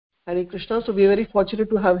Hare Krishna. So we are very fortunate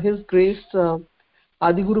to have His Grace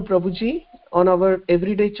Adiguru Prabhuji on our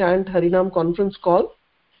everyday chant Harinam conference call.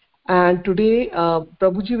 And today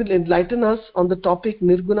Prabhuji will enlighten us on the topic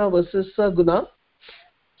Nirguna versus Saguna.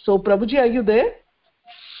 So Prabhuji, are you there?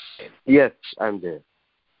 Yes, I'm there.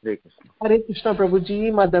 Hare Krishna. Hare Krishna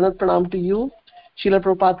Prabhuji, my Danat Pranam to you. Srila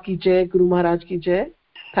Prabhupada ki jai, Guru Maharaj ki jai.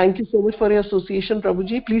 Thank you so much for your association,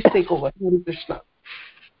 Prabhuji. Please take over. Hare Krishna.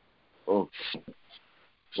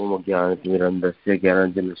 ओम ज्ञानतिमिरन्दस्य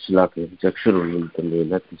ज्ञानाञ्जनशलाकया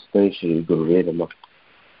चक्षुरुन्मिलितं तस्मै श्रीगुरुवे नमः.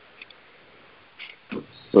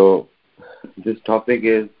 So this topic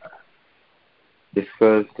is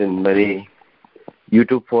discussed in many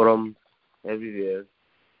YouTube forums everywhere,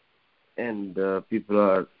 and people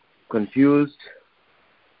are confused,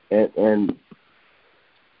 and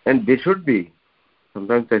they should be.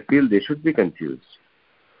 Sometimes I feel they should be confused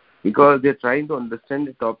because they're trying to understand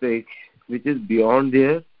the topic which is beyond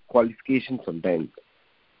their qualification sometimes.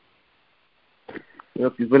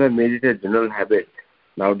 People have made it a general habit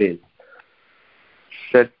nowadays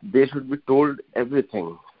that they should be told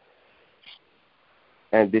everything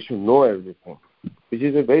and they should know everything, which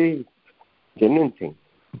is a very genuine thing.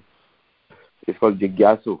 It's called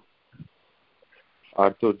Jigyasu.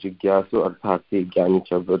 Artho Jigyasu Arthati Jnani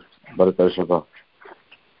Chabad Bhartarshava.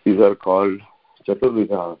 These are called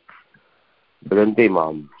Chaturvidha Grante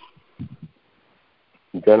Mam.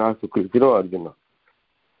 Jana Sukritino Arjuna.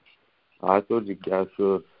 Artho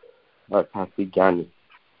Jigyasu Arthati Jnani.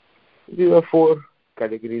 These are four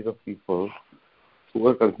categories of people who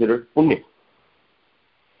are considered punya,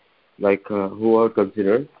 like who are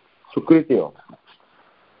considered sukritino,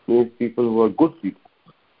 means people who are good people.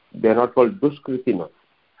 They are not called duskritino.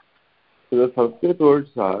 So the Sanskrit words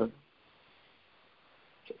are,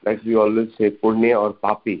 like we always say, punya or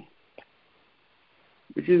papi,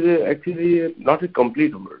 which is actually not a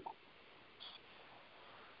complete word.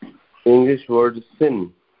 English word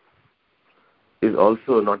sin is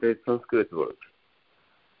also not a Sanskrit word.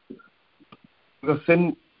 Because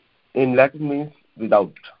sin in Latin means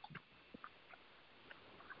without.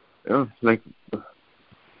 Like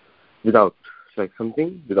without. It's like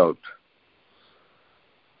something without.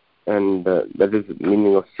 And that is the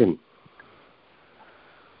meaning of sin.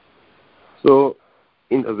 So,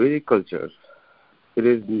 in the Vedic culture, there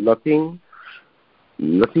is nothing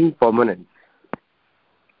permanent.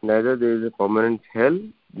 Neither there is a permanent hell,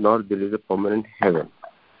 nor there is a permanent heaven.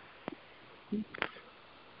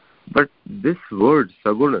 But this word,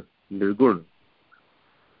 Saguna, Nirguna,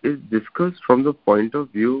 is discussed from the point of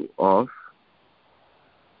view of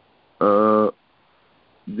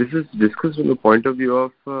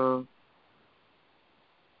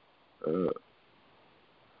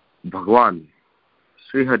Bhagwan,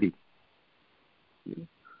 Sri Hari.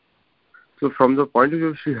 So from the point of view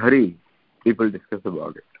of Sri Hari, people discuss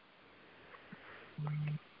about it.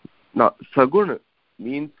 Now, Saguna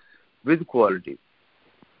means with qualities,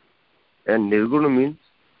 and Nirguna means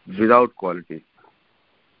without qualities.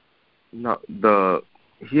 Now,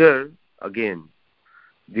 here again,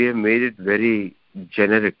 we have made it very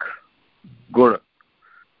generic. Guna.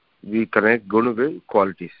 We connect guna with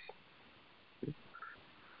qualities.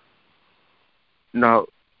 Now,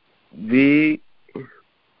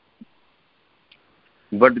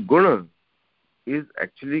 but guna is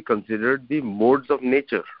actually considered the modes of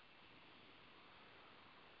nature.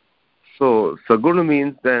 So, Saguna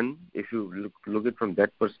means then, if you look at it from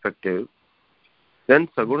that perspective, then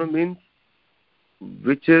Saguna means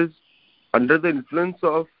which is under the influence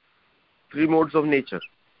of three modes of nature.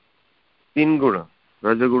 Teen guna,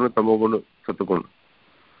 Rajaguna, Tamoguna, Sataguna.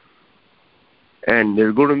 And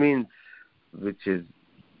Nirguna means which is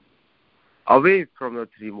away from the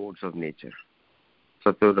three modes of nature.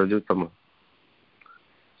 Satya, Raja, Tama.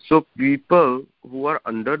 So people who are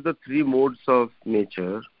under the three modes of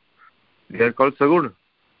nature, they are called Saguna.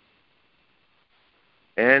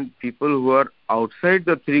 And people who are outside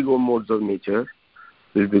the three modes of nature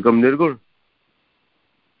will become Nirguna.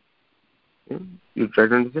 You try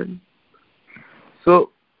to understand? So,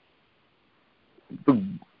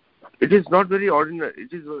 it is not very ordinary,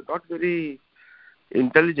 it is not very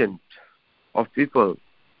intelligent of people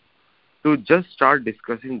to just start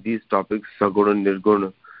discussing these topics, Saguna,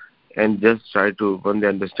 Nirguna, and just try to, when they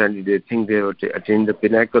understand it, they think they have attained the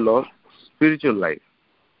pinnacle of spiritual life.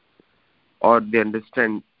 Or they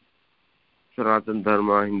understand Sanatana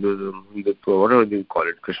Dharma, Hinduism, Hindutva, whatever you call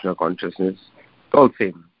it, Krishna consciousness, it's all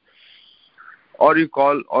same. Or you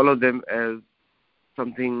call all of them as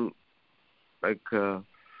something like,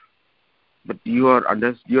 but you are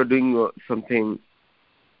doing something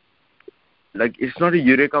like it's not a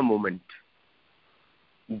eureka moment.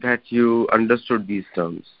 that you understood these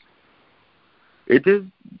terms. It is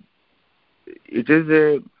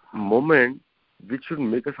a moment which should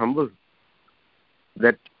make us humble,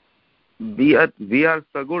 that we are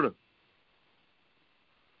Saguna.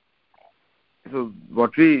 So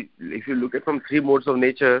if you look at from three modes of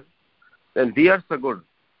nature, then we are Saguna,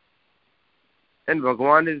 and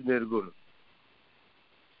Bhagavan is Nirguna,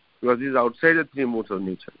 because he is outside the three modes of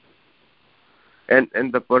nature.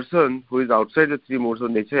 And the person who is outside the three modes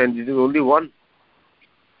of nature, and it is only one.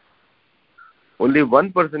 Only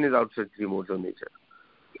one person is outside three modes of nature.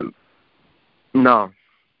 Now,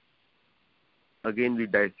 again we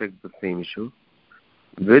dissect the same issue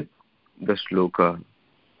with the shloka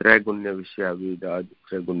Traigunya Vishyaveda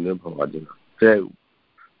Traigunya Bhavajana.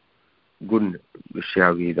 Traigunya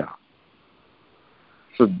Vishyaveda.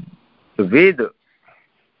 So the Veda,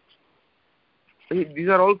 these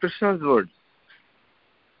are all Krishna's words.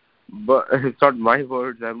 But it's not my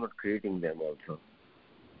words, I'm not creating them also.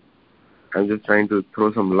 I'm just trying to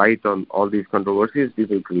throw some light on all these controversies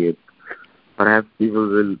people create. Perhaps people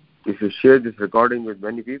will, if you share this recording with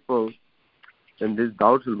many people, then these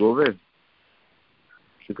doubts will go away.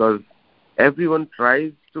 Because everyone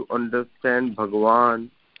tries to understand Bhagavan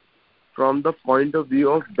from the point of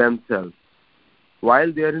view of themselves, while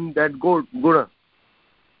they are in that guna.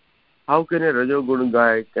 How can a Rajogun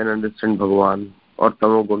guy can understand Bhagavan, or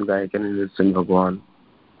Tamogun guy can understand Bhagavan,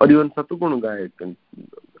 or even Satugun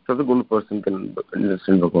person can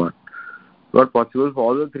understand Bhagavan? Not possible for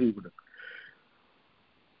all the three gunas.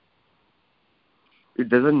 It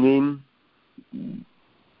doesn't mean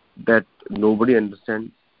that nobody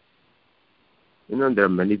understands. There are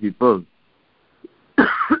many people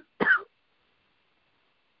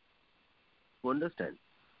who understand.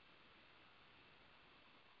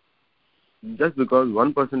 Just because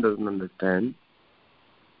one person doesn't understand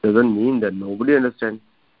doesn't mean that nobody understands.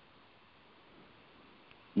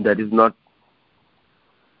 That is not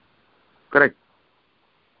correct.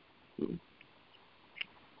 So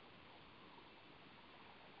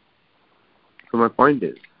my point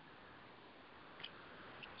is,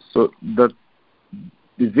 so the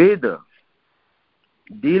Veda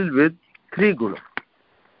deal with three guna,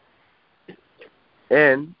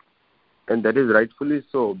 and that is rightfully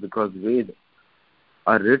so, because Vedas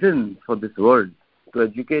are written for this world to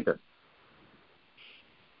educate us.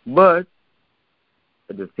 But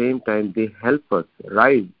at the same time, they help us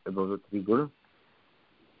rise above the three guna.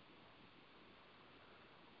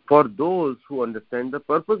 For those who understand the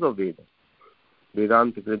purpose of Veda,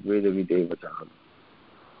 Vedanta Krit Veda Videva Chaham.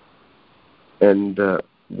 And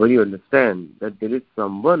when you understand that there is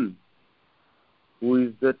someone who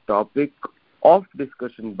is the topic of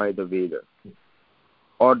discussion by the Veda,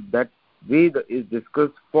 or that Veda is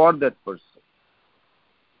discussed for that person,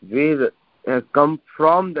 Veda has come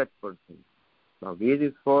from that person. Now Veda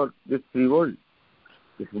is for this three world.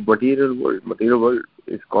 This material world. Material world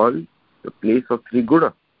is called the place of three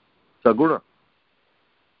guna, Saguna.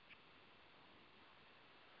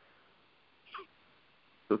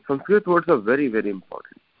 So Sanskrit words are very, very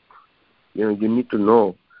important. You need to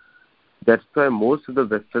know. That's why most of the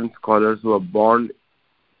Western scholars who are born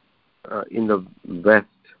in the West,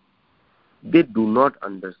 they do not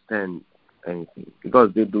understand anything,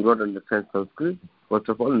 because they do not understand Sanskrit, first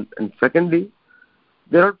of all, and secondly,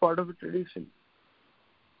 they are not part of a tradition.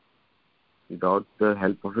 Without the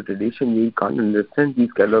help of a tradition, you can't understand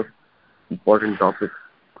these kind of important topics.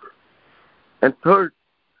 And third,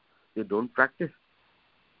 they don't practice.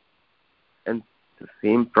 And the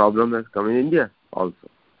same problem has come in India also,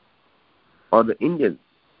 or the Indians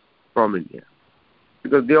from India,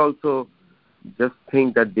 because they also just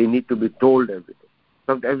think that they need to be told everything.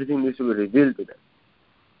 Everything needs to be revealed to them.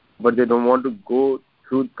 But they don't want to go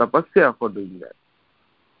through tapasya for doing that.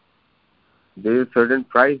 There is a certain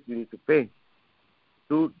price you need to pay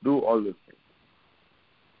to do all those things.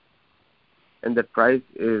 And that price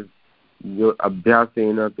is your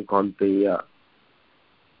abhyasena tu kaunteya.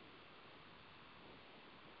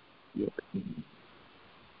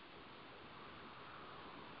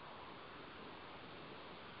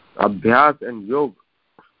 Abhyas and yoga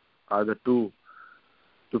are the two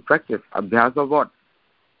to practice. Abhyas of what?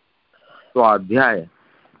 So adhyaya.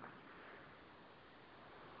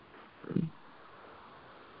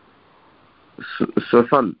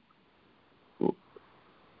 Swasan,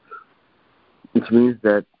 which means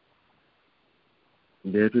that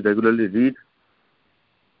they have to regularly read,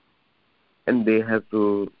 and they have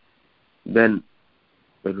to then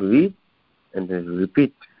read and then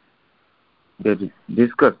repeat. They have to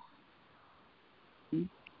discuss.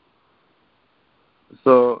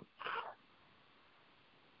 So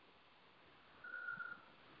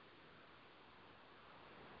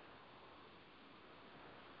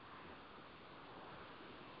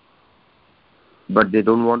But they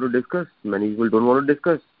don't want to discuss. Many people don't want to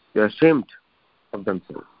discuss. They are ashamed of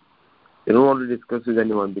themselves. They don't want to discuss with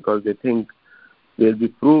anyone because they think they'll be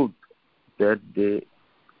proved that they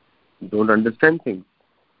don't understand things.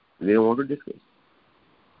 They don't want to discuss.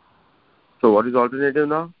 So what is the alternative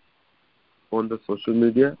now? On the social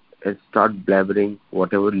media and start blabbering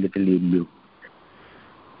whatever little you knew.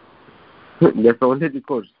 That's the only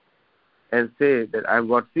recourse. And say that I've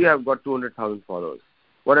got 200,000 followers.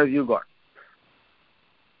 What have you got?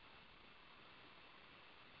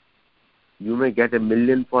 You may get 1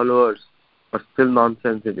 million followers, but still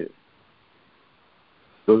nonsense it is.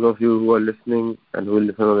 Those of you who are listening and who will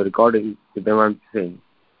listen on the recording, to them I'm saying,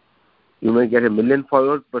 you may get 1 million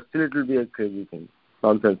followers, but still it will be a crazy thing.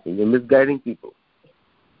 Nonsense thing. You're misguiding people.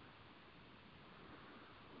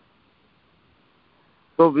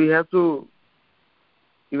 So we have to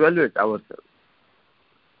evaluate ourselves.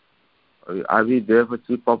 Are we there for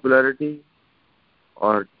cheap popularity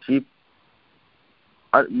or cheap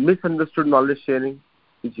or misunderstood knowledge sharing,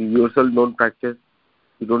 which you yourself don't practice,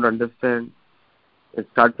 you don't understand, and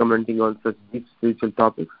start commenting on such deep spiritual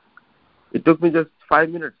topics? It took me just 5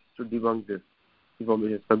 minutes to debunk this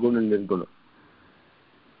information, Saguna and Nirguna.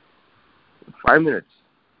 5 minutes.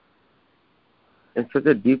 It's such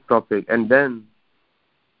a deep topic. And then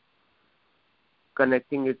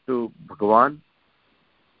connecting it to Bhagavan,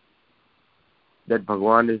 that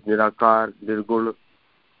Bhagavan is Nirakar, Nirguna.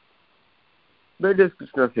 Where does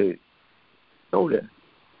Krishna say? Nowhere.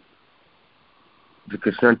 Did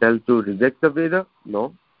Krishna tell to reject the Veda?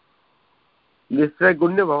 No. Nisray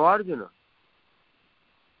Gunya Bhavarjuna.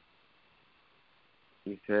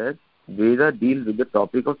 He said, Veda deals with the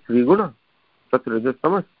topic of three guna, Sattva, Rajas,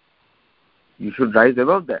 Tamas. You should rise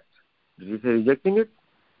above that. Did he say rejecting it?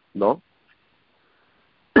 No.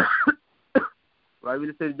 Why will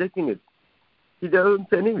he say rejecting it? He doesn't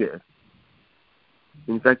say anywhere.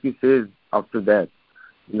 In fact, he says after that,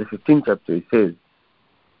 in the 15th chapter, he says,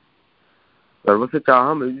 Sarvasya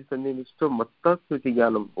chaham evi sannimishto matta smriti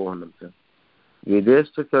jnanam pohanam cha.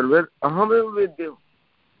 Vedeshta sarver aham eva vedyo.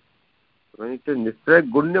 When it says Nisray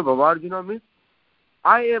Gunya Bhavarjuna means,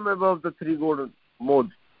 I am above the three modes.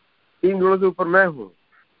 तीन गुणों से ऊपर मैं हूँ.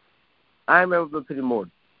 I am above the three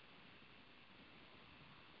modes.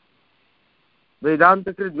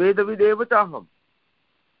 Vedanta Krit Vedavid eva chaham.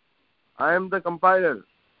 I am the compiler.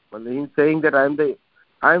 Well, he's saying that I am the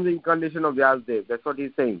incarnation of Vyasdev. That's what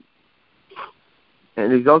he's saying.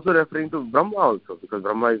 And he's also referring to Brahma also, because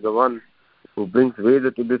Brahma is the one who brings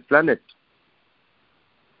Veda to this planet.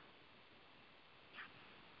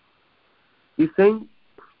 He's saying,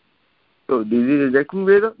 so is he rejecting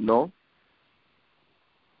Veda? No.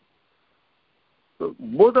 So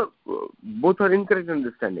both are incorrect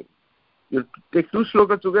understanding. You take two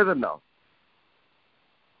shlokas together now.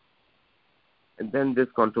 And then this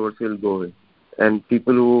controversy will go away. And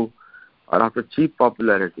people who are after cheap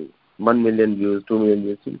popularity, 1 million views, 2 million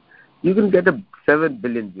views, you can get 7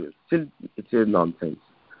 billion views. Still, it's a nonsense.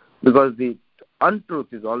 Because the untruth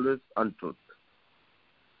is always untruth.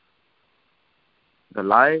 The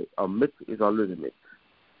lie or myth is always a myth.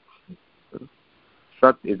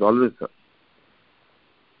 Sat is always Sat.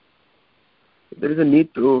 There is a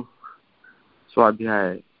need to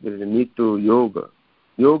Swadhyaya. There is a need to yoga.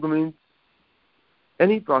 Yoga means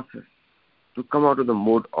any process to come out of the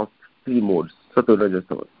mode of three modes, Sattva, Rajas,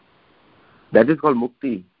 Tamas. That is called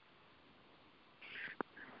Mukti.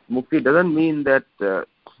 Mukti doesn't mean that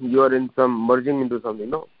you are in some merging into something.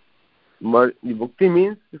 No. Mukti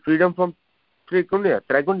means freedom from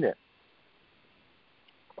Trigunya.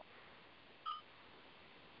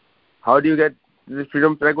 How do you get this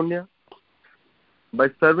freedom Trigunya? By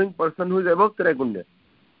serving person who is above Trigunya.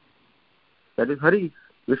 That is Hari,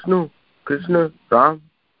 Vishnu, Krishna, Ram,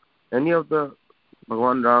 any of the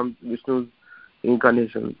Bhagavan Ram, Vishnu's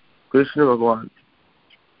incarnation. Krishna Bhagavan.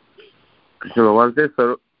 Krishna Bhagavan says,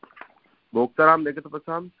 Bhoktaram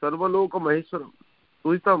Dekatapasam, Sarvaloka Maheshwaram,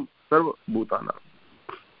 Suhitam, Sarva Bhutanam.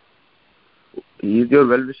 He is your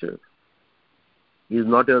well-wisher. He is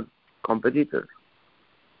not your competitor.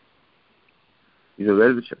 He is a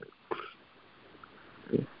well-wisher.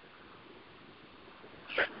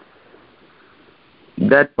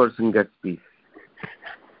 That person gets peace.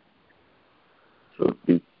 So,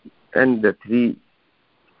 and the three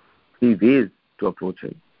ways to approach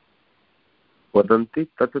it. Vadanti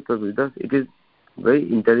Tattva. It is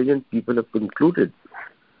very intelligent people have concluded.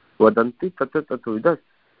 Vadanti Tattva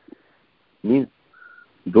means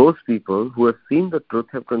those people who have seen the truth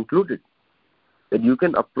have concluded that you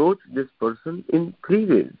can approach this person in three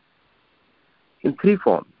ways, in three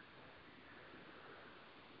forms.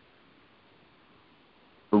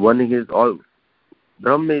 One is all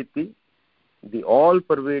Brahmeti, the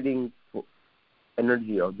all-pervading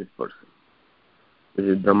energy of this person. This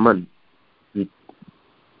is Brahman.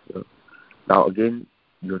 Now again,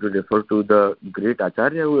 you have to refer to the great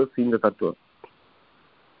Acharya who has seen the Tattva.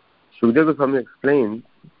 Shukadeva Goswami explains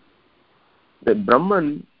that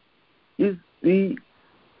Brahman is the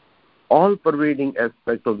all-pervading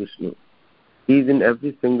aspect of Vishnu. He is in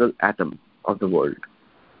every single atom of the world.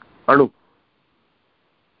 Anu.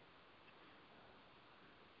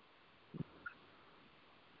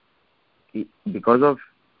 Because of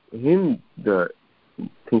him, the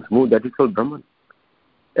things move. That is called Brahman.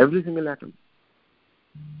 Every single atom.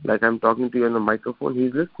 Like I'm talking to you on the microphone, he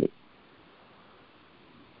is listening.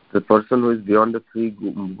 The person who is beyond the three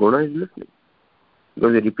guna is listening.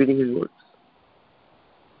 Because they're repeating his words.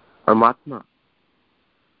 Paramatma.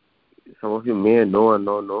 Some of you may know or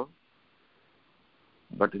no.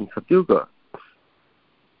 But in Satyuga,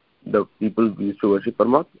 the people used to worship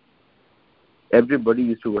Paramatma. Everybody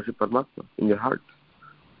used to worship Paramatma in their hearts.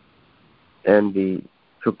 And the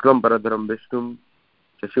Shuklam Paradharam Vishnum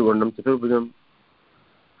Shashivardhanam Chaturbhujam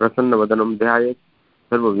Prasanna Vadanam Dhyayat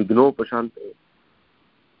Sarva Vigno Pashante.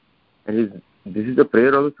 And this is the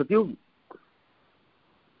prayer of the Satyuga.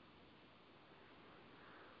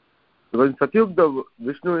 Because in Satyuga, the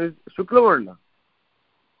Vishnu is Shukla Varna.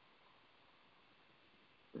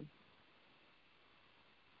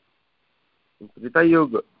 In Trita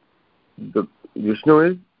Yoga, the Vishnu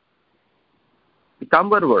is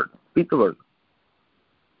Pitambar Varna, Pita Varna.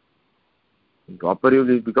 In Dwapar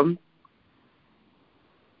Yoga, it becomes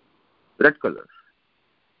red color.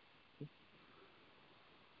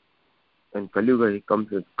 And Kali Yuga, he comes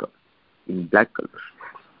in black color.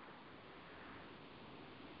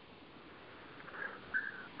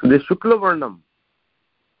 So the Shukla Varnam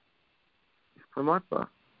is Paramatma.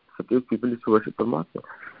 Satyuga people used to worship Paramatma.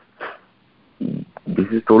 This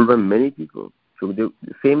is told by many people. Shukadeva,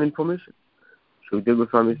 same information. Shukadeva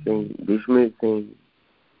Goswami is saying, Bhishma is saying,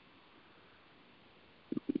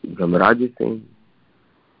 Dhamaraj is saying,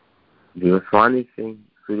 Devaswan is saying,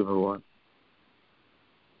 Surya Bhagavan.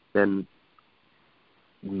 Then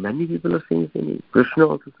many people are saying the same thing. Krishna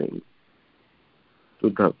also saying to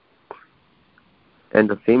Dhav. And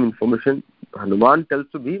the same information Hanuman tells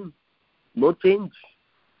to Bhim. No change.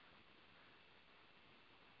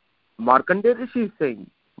 Markandeya Rishi is saying.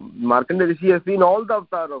 Markandeya Rishi has seen all the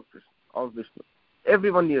avatars of Vishnu.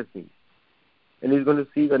 Everyone he has seen. And he's going to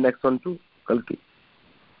see the next one too, Kalki.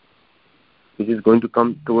 Which is going to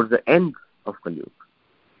come towards the end of Kali Yuga.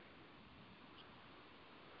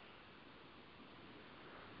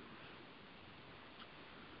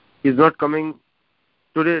 He's not coming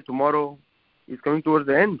today, tomorrow. He's coming towards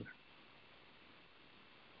the end.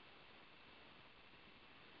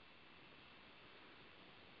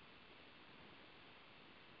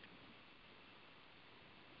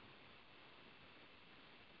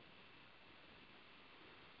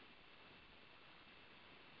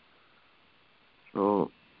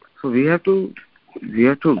 So we have to,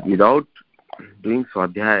 without doing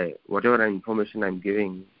Swadhyaya, whatever information I'm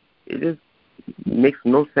giving, it just makes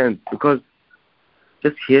no sense, because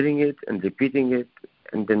just hearing it and repeating it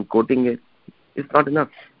and then quoting it is not enough.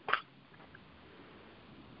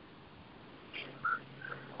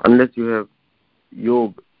 Unless you have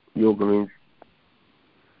yoga. Yoga means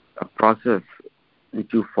a process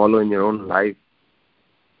which you follow in your own life.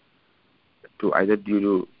 To either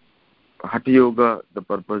do Hatha Yoga, the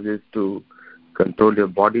purpose is to control your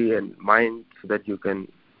body and mind so that you can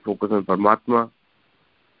focus on Paramatma.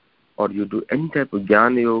 Or you do any type of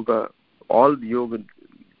Jnana Yoga. All the yoga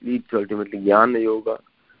leads to ultimately Jnana Yoga,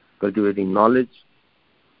 cultivating knowledge.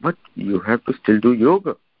 But you have to still do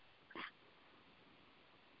yoga.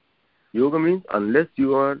 Yoga means unless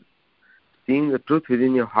you are seeing the truth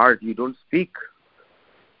within your heart, you don't speak.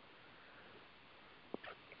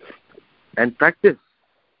 And practice.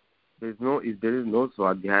 There is no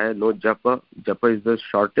Swadhyaya, no Japa. Japa is the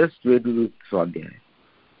shortest way to do Swadhyaya.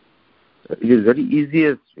 It is very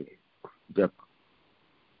easiest way, Japa.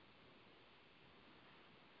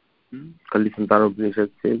 Kali Santana Upanishad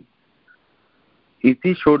says,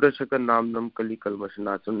 Iti Shodashaka Namnam Kali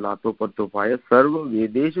Kalmashanacham Nato Partopaya Sarva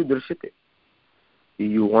Vedeshu Drishite.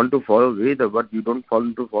 You want to follow Veda, but you don't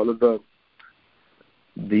want to follow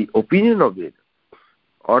the opinion of Veda,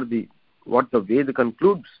 or what the Veda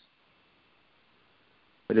concludes.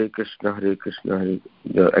 Hare Krishna, Hare Krishna, Hare.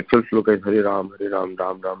 The actual sloka is Hare Ram, Ram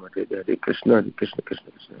Ram, Hare Hare, Hare Krishna, Krishna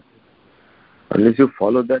Krishna. Unless you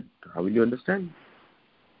follow that, how will you understand?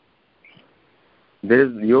 There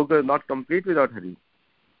is yoga not complete without Hari.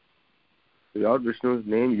 Without Vishnu's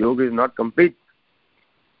name, yoga is not complete.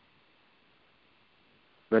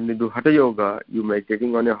 When you do Hatha Yoga, you're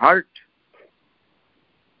meditating on your heart.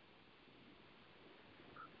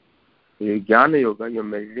 When you do Jnana Yoga, you're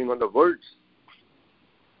meditating on the words.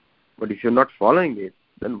 But if you're not following it,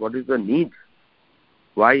 then what is the need?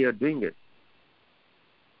 Why you're doing it?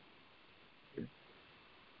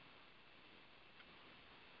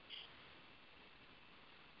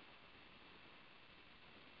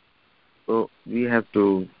 So we have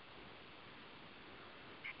to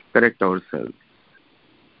correct ourselves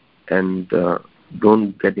and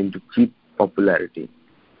don't get into cheap popularity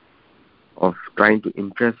of trying to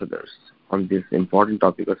impress others on this important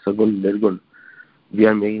topic of Sagun Nirgun. We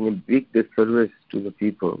are making a big disservice to the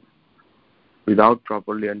people without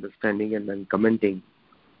properly understanding and then commenting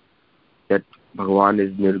that Bhagavan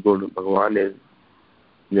is Nirgun, Bhagavan is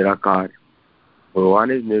Nirakar.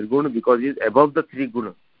 Bhagavan is Nirgun because he is above the three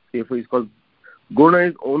guna. Therefore, he is called Guna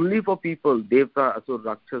is only for people, Devta, Asur,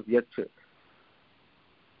 Rakshas, Yaksha,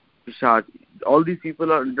 Pishach. All these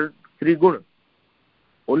people are under three guna.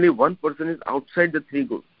 Only one person is outside the three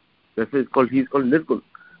guna. Therefore, he is called Nirgun.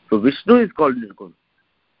 So Vishnu is called Nirgun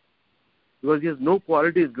because he has no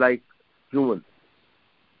qualities like human,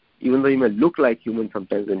 even though he may look like human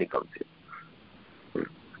sometimes when he comes here.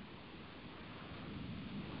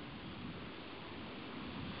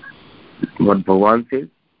 What Bhagavan says,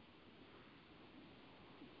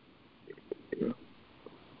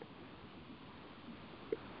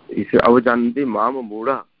 he says, Avajanti Mama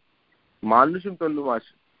Buddha, Manushim Tandumash,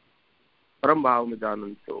 Param Bhavam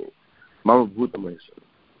Jananto, Mama Bhutamasham.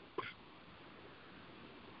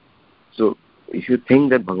 So, if you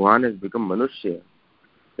think that Bhagavan has become Manushya,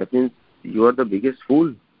 that means you are the biggest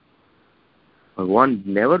fool. Bhagavan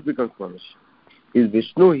never becomes Manushya. Is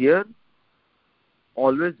Vishnu here?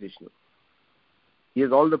 Always Vishnu. He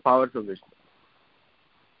has all the powers of Vishnu.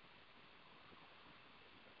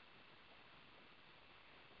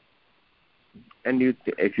 And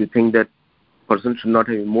if you think that person should not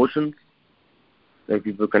have emotions, like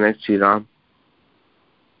people connect Sri Ram,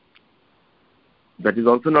 that is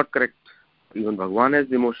also not correct. Even Bhagavan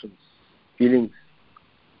has emotions, feelings.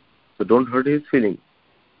 So don't hurt his feelings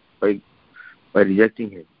by rejecting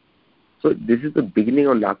him. So this is the beginning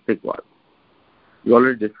of Nastikvad. We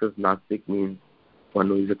already discussed Nastik means one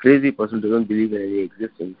who is a crazy person, doesn't believe in any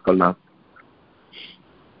existence, called Nastik.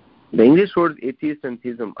 The English words atheist and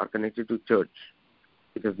theism are connected to church.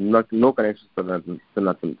 It has no connection to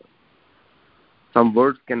Sanatana. Some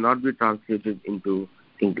words cannot be translated into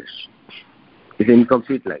English. It's an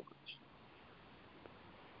incomplete language.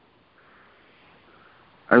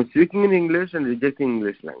 I'm speaking in English and rejecting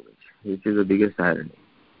English language, which is the biggest irony.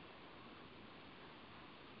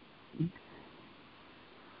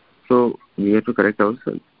 So we have to correct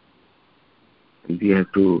ourselves. We have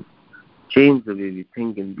to change the way we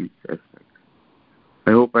think in these aspects.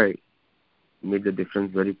 I hope I made the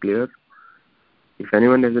difference very clear. If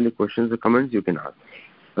anyone has any questions or comments, you can ask.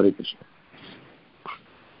 Hare Krishna.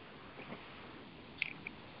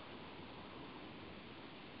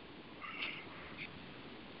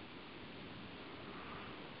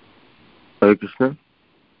 Hare Krishna.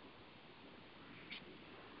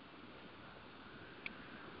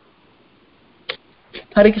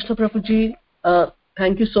 Hare Krishna Prabhuji,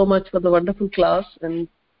 thank you so much for the wonderful class and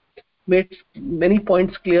made many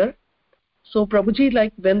points clear. So Prabhuji,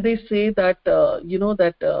 like when they say that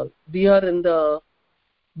we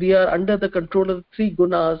are under the control of the three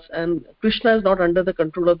gunas and Krishna is not under the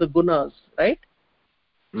control of the gunas, right?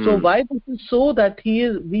 So why this is so that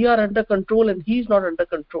we are under control and he is not under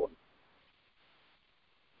control?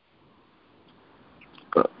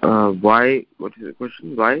 Why? What is the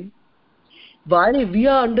question? Why? Why we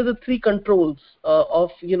are under the three controls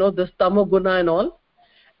of the tamo guna and all,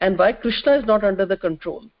 and why Krishna is not under the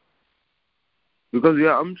control? Because we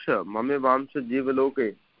are Amsha, Mame Vamsha Jiva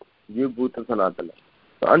Loke, Jiva Bhuta Sanatana.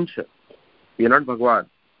 So Amsha. We are not Bhagavan.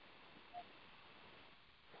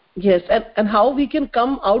 Yes, and how we can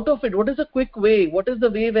come out of it? What is a quick way? What is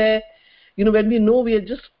the way where, when we know we are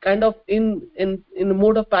just kind of in a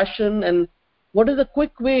mode of passion, and what is a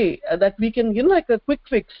quick way that we can, like a quick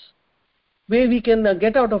fix way we can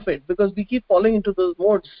get out of it, because we keep falling into those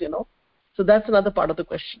modes, So that's another part of the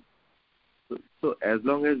question. So as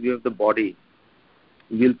long as we have the body,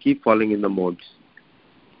 we'll keep falling in the modes.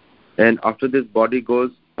 And after this body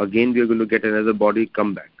goes, again we are going to get another body,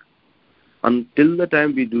 come back. Until the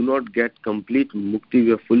time we do not get complete mukti,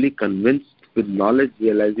 we are fully convinced with knowledge,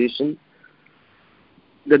 realization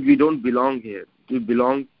that we don't belong here. We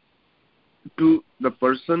belong to the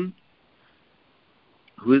person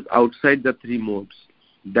who is outside the three modes.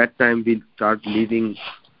 That time we'll start leaving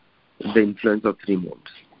the influence of three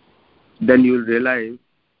modes. Then you will realize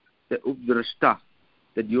the updrashta,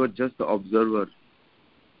 that you are just the observer.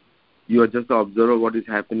 You are just the observer of what is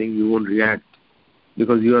happening. You won't react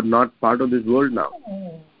because you are not part of this world now.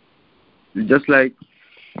 Just like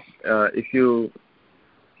if you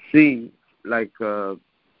see, like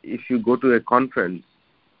if you go to a conference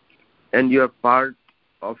and you are part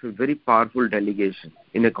of a very powerful delegation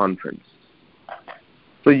in a conference.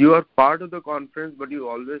 So you are part of the conference, but you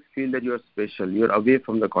always feel that you are special. You are away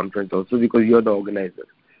from the conference also because you are the organizer.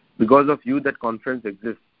 Because of you, that conference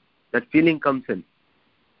exists. That feeling comes in.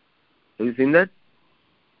 Have you seen that?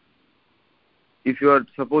 If you are,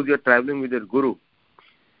 suppose you are traveling with your guru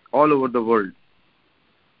all over the world,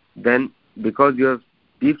 then because you have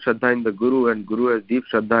deep shraddha in the guru and guru has deep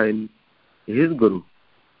shraddha in his guru,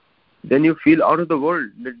 then you feel out of the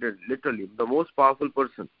world, literally, the most powerful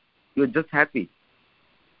person. You are just happy.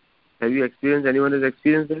 Have you experienced, anyone has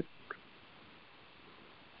experienced it?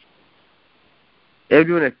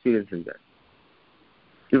 Everyone experiences that.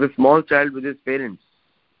 If a small child with his parents,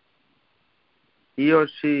 he or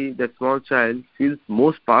she, that small child, feels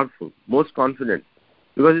most powerful, most confident,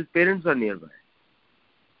 because his parents are nearby.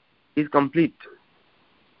 He's complete.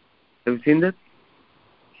 Have you seen that?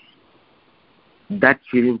 That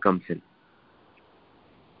feeling comes in.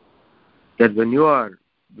 That when you are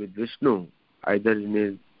with Vishnu, either in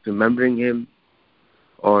his remembering him,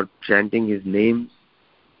 or chanting his names,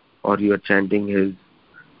 or you are chanting his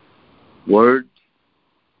words,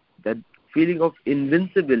 that feeling of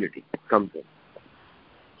invincibility comes in.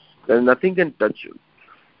 Then nothing can touch you.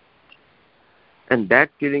 And that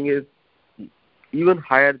feeling is even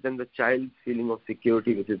higher than the child's feeling of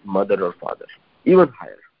security with his mother or father. Even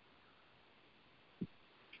higher.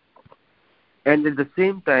 And at the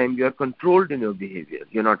same time, you are controlled in your behavior.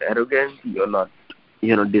 You're not arrogant, you're not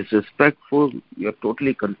disrespectful, you're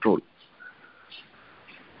totally controlled.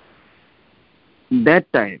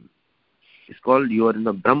 That time is called you are in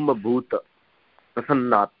the Brahma Bhuta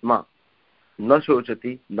Prasannatma Na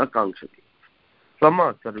Shochati Na Kankshati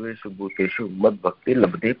Sama Sarveshu Bhuteshu Mad Bhakti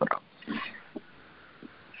Labde Param.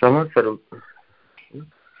 Sama Sarv.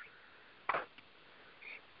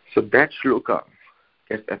 So that shloka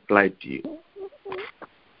gets applied to you.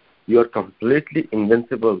 You are completely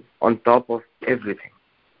invincible on top of everything.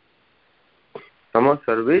 Sama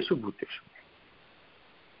Sarveshu Bhuteshu.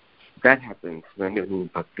 That happens when you're in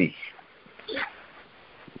bhakti.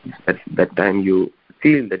 At that time you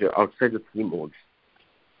feel that you're outside the three modes.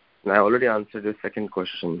 And I already answered the second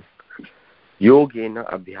question.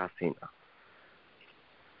 Yogena Abhyasena.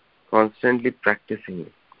 Constantly practicing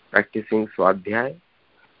Swadhyaya.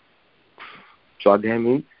 Swadhyaya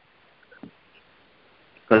means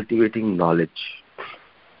cultivating knowledge.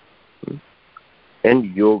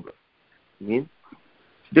 And yoga means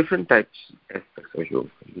different types, aspects of yoga,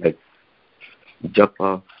 like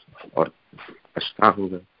japa or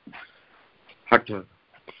ashtanga, hatha,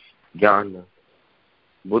 jnana,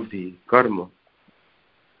 buddhi, karma.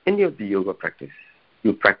 Any of the yoga practice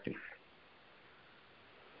you practice.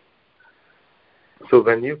 So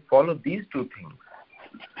when you follow these two things,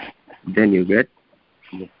 then you get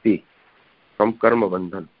mukti from karma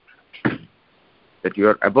bandhan, that you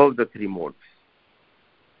are above the three modes.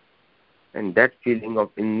 And that feeling of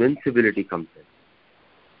invincibility comes in.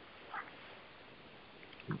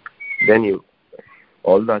 Then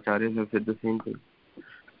all the acharyas have said the same thing.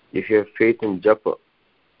 If you have faith in japa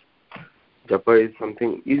is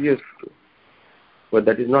something easier to do, but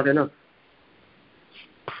that is not enough.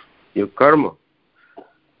 Your karma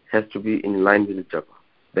has to be in line with the japa.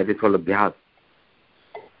 That is called abhyas.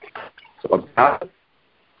 So abhyas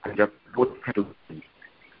and japa both have to be.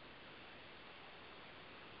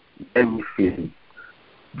 Then you feel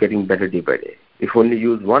getting better day by day. If only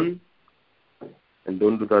use one and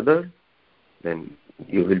don't do the other, then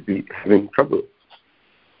you will be having trouble.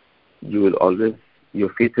 Your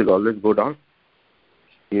faith will always go down.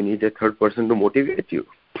 You need a third person to motivate you.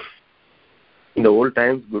 In the old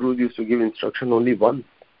times, gurus used to give instruction only once.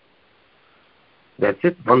 That's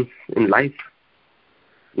it, once in life.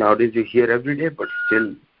 Nowadays you hear every day, but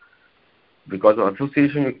still, because of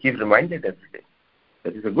association, you keep reminded every day.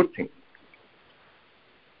 That is a good thing.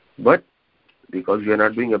 But because we are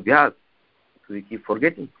not doing abhyas, so we keep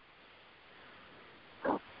forgetting.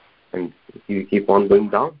 And you keep on going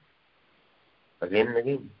down again and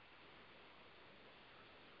again.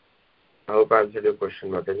 I hope I answered your question,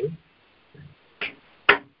 Mataji.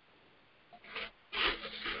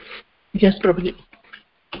 Yes, Prabhuji.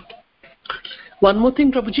 One more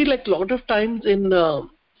thing, Prabhuji, like a lot of times in,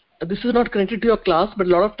 this is not connected to your class, but a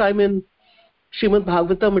lot of time in Srimad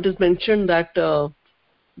Bhagavatam it is mentioned that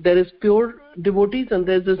there is pure devotees and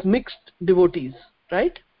there is this mixed devotees,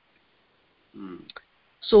 right?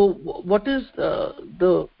 So what is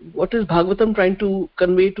Bhagavatam trying to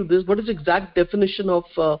convey to this? What is the exact definition of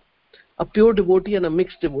a pure devotee and a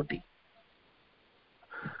mixed devotee?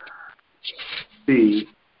 See,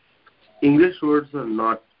 English words are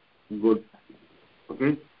not good.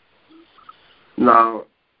 Okay. Now,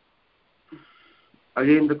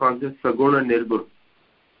 again the concept saguna nirguna.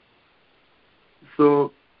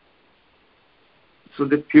 So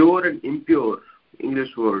the pure and impure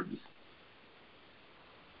English words,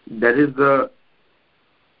 that is the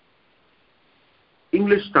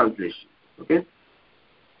English translation. Okay.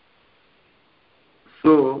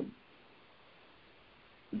 So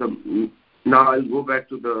now I'll go back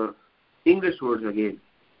to the English words again.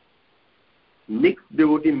 Mixed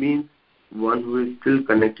devotee means one who is still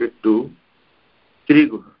connected to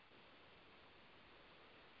Triguna.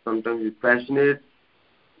 Sometimes he's passionate,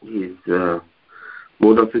 he's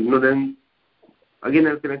mode of ignorance. Again,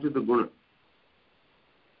 I'll connect with the Guna.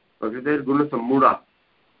 Prakriti Guna Sammuda.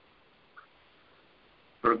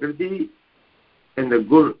 Prakriti and the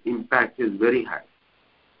Guna impact is very high.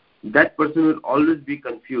 That person will always be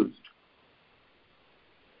confused.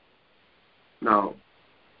 Now,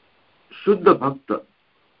 Shuddha Bhakta.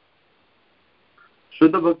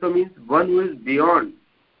 Shuddha Bhakta means one who is beyond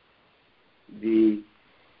the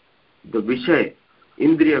Vishaya,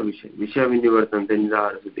 Indriya Vishaya, Vishaya Vinivartanta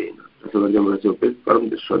Nidhara Sudena, Rasavajam Rasopis, Param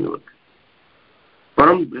Drishtva Nivartanta.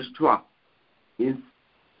 Param Drishtva means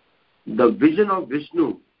the vision of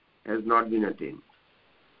Vishnu has not been attained.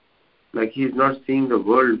 Like he is not seeing the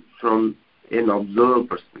world from an observer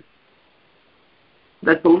perspective.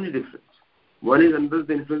 That's the only difference. One is under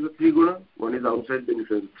the influence of three guna, one is outside the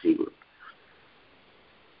influence of three guna.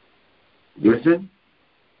 You understand?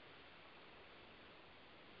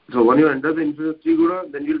 So when you are under the influence of three guna,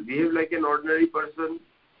 then you will behave like an ordinary person,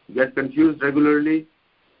 get confused regularly,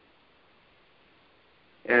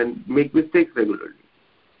 and make mistakes regularly.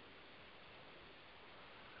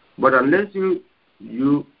 But unless the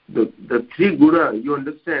three guna, you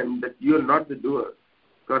understand that you are not the doer.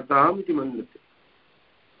 Kartaham iti manate.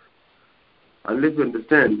 Unless you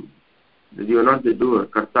understand that you are not the doer,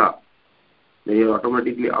 karta, then you are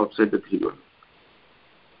automatically outside the three guna.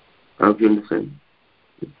 I hope you understand.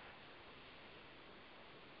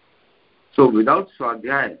 So without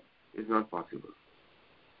Swadhyaya, it's not possible.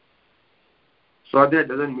 Swadhyaya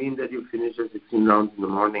doesn't mean that you finish your 16 rounds in the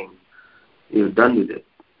morning, you're done with it.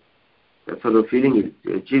 That's how the feeling is.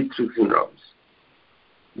 You achieve 16 rounds.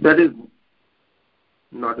 That is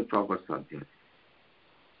not a proper Swadhyaya.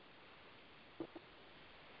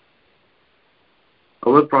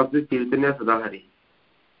 Our process is Kirtanya Sadahari.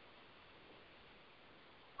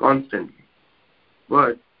 Constantly.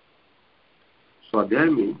 But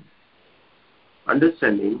Swadhyaya means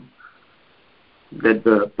understanding that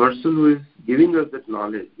the person who is giving us that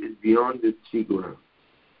knowledge is beyond this three guna.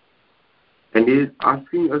 And he is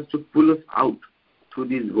asking us to pull us out through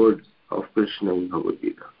these words of Krishna in Bhagavad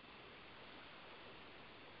Gita.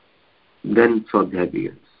 Then Swadhyaya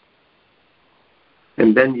begins.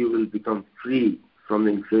 And then you will become free from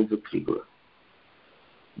the influence of three guna.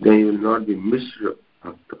 Then you will not be Mishra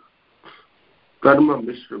Bhakta. Karma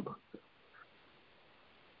Mishra Bhakta.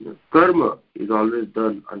 Karma is always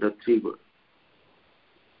done under three guna.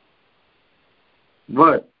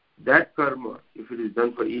 But that karma, if it is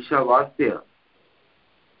done for Isha Vasya,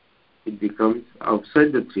 it becomes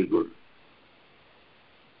outside the three guna.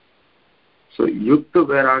 So Yukta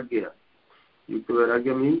Vairagya. Yukta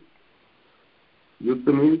Vairagya means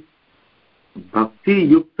Bhakti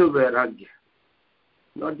Yukta Vairagya.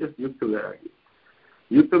 Not just Yukta Vairagya.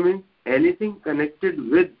 Yukta means anything connected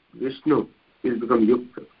with Vishnu is become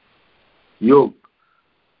Yukta. Yog.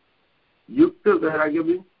 Yukta Vairagya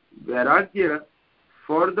means Vairagya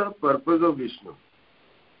for the purpose of Vishnu.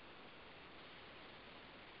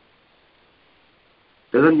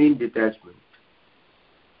 Doesn't mean detachment.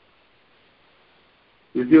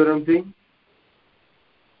 You see what I'm saying?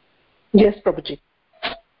 Yes, Prabhuji.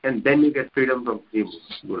 And then you get freedom from three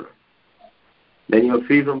guna. Then you are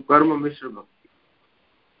free from karma mishra bhakti.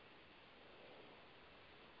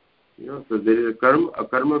 So there is a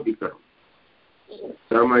karma vikarma.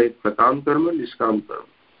 Karma is sakam karma, nishkam karma.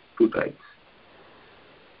 Two types.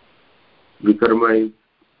 Vikarma is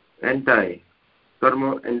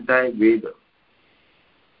anti-karma, anti-veda.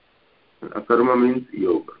 Akarma means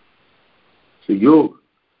yoga. So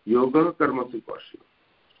yoga karma supasya.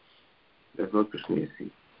 That's what Krishna is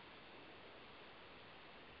saying.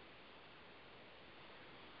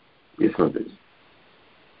 Yes, Mataji.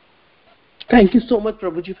 Thank you so much,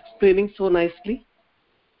 Prabhuji, for explaining so nicely.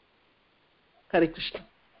 Hare Krishna.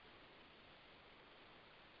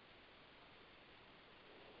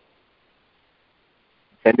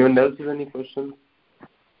 Anyone else have any questions?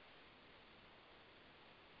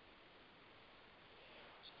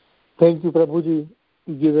 Thank you, Prabhuji.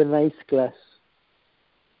 You give a nice class.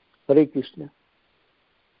 Hare Krishna.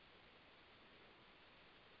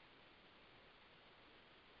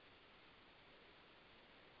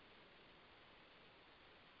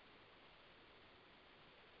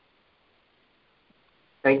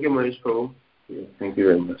 Thank you, Mahesh Prabhu. Yeah, thank you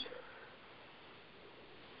very much.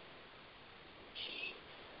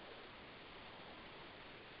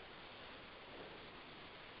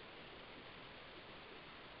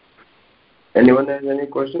 Anyone has any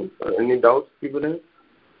questions or any doubts people have?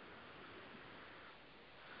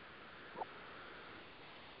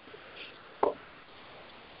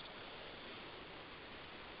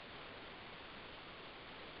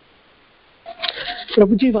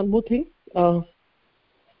 Prabhuji, one more thing.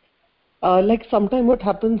 Like sometime what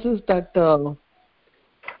happens is that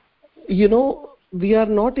we are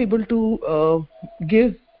not able to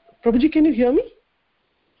give. Prabhuji, can you hear me?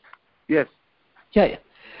 Yes. Yeah.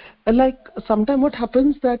 Like sometime what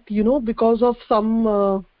happens that because of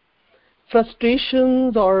some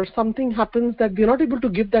frustrations or something happens that we're not able to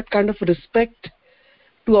give that kind of respect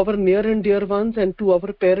to our near and dear ones and to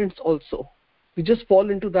our parents also. We just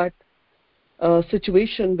fall into that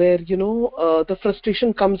situation where the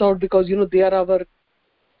frustration comes out because they are our,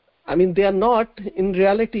 they are not in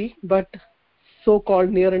reality, but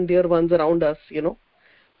so-called near and dear ones around us,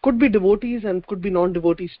 could be devotees and could be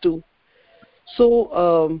non-devotees too.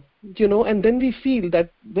 So and then we feel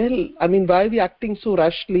that, well, why are we acting so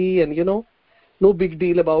rashly and no big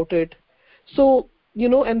deal about it. So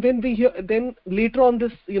and when we hear, then later on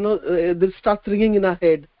this this starts ringing in our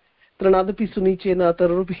head, Tranadapi Sunichena,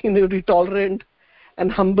 Tarupi, tolerant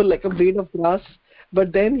and humble like a blade of grass.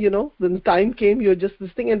 But then when the time came, you're just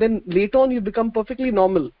this thing, and then later on you become perfectly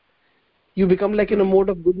normal. You become like in a mode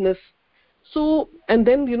of goodness. So, and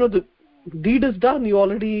then the deed is done. You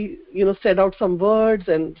already said out some words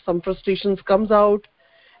and some frustrations comes out,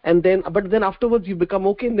 and then but then afterwards you become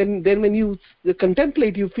okay. And then when you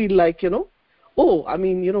contemplate, you feel like oh,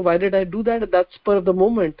 why did I do that? That's spur of the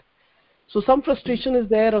moment. So some frustration is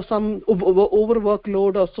there, or some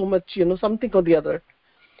overworkload, or so much something or the other,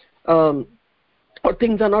 or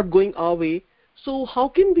things are not going our way. So how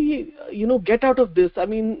can we get out of this?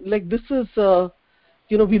 Like this is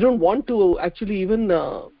we don't want to actually even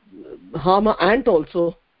harm an ant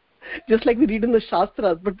also, just like we read in the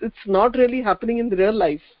Shastras, but it's not really happening in the real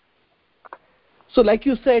life. So like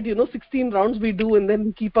you said, 16 rounds we do and then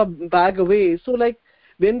we keep our bag away. So like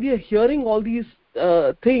when we are hearing all these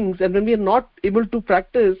things and when we are not able to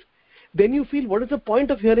practice, then you feel, what is the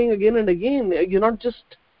point of hearing again and again? You're not just,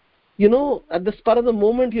 at the spur of the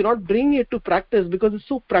moment, you're not bringing it to practice because it's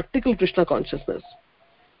so practical Krishna consciousness.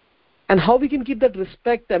 And how we can keep that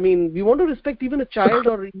respect? We want to respect even a child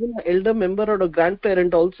or even an elder member or a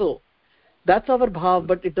grandparent also. That's our bhav,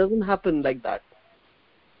 but it doesn't happen like that.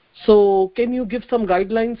 So can you give some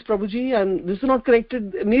guidelines, Prabhuji? And this is not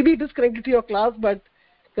connected, maybe it is connected to your class, but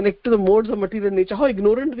connected to the modes of material nature. How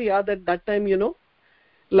ignorant we are that time,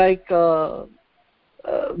 like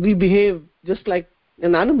we behave just like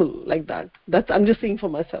an animal like that. I'm just saying for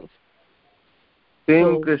myself.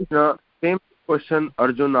 Same question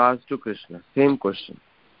Arjun asked to Krishna. Same question.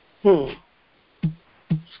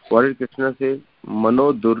 What did Krishna say?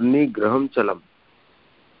 Mano durni graham chalam.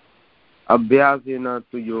 Abhyasena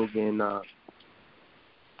tu yogena.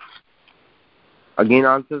 Again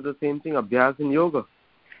answers the same thing. Abhyas and yoga.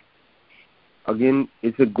 Again,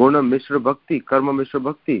 it's a guna mishra bhakti, karma mishra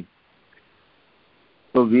bhakti.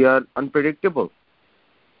 So we are unpredictable.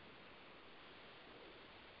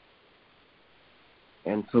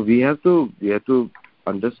 And so we have to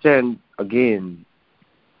understand again.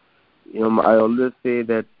 I always say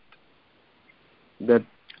that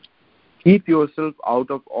keep yourself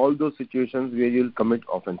out of all those situations where you'll commit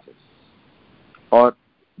offenses or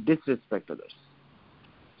disrespect others.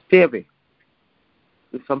 Stay away.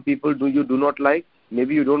 If some people you do not like,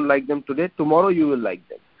 maybe you don't like them today, tomorrow you will like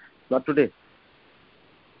them. Not today.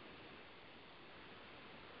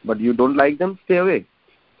 But you don't like them, stay away.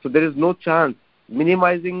 So there is no chance.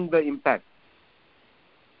 Minimizing the impact.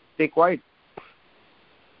 Stay quiet.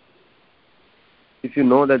 If you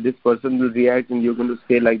know that this person will react and you're going to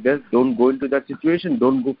stay like this, don't go into that situation.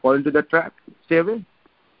 Don't fall into that trap. Stay away.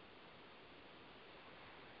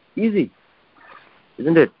 Easy.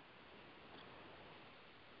 Isn't it?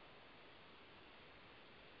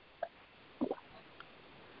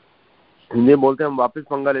 Hindi बोलते हम वापस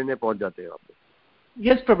पंगा लेने पहुंच जाते हैं वापस.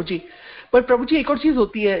 Yes, Prabhuji. But Prabhuji, एक और चीज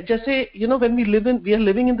होती है, जैसे when we are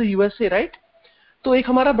living in the USA, right? तो एक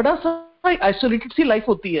हमारा बड़ा सा आइसोलेटेड सी लाइफ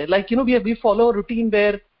होती है, like we follow routine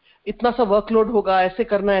where इतना सा वर्कलोड होगा, ऐसे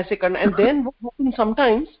करना and then what happens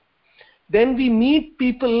sometimes, then we meet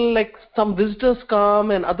people, like some visitors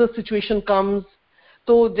come and other situation comes,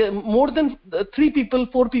 तो more than 3 people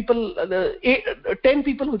 4 people 10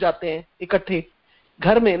 people हो जाते हैं इकट्ठे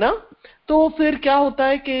घर में ना, तो फिर क्या होता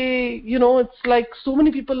है कि it's like so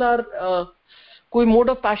many people are, कोई मोड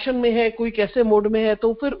ऑफ पैशन में है, कोई कैसे मोड में है,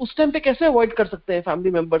 तो फिर उस टाइम पे कैसे अवॉइड कर सकते हैं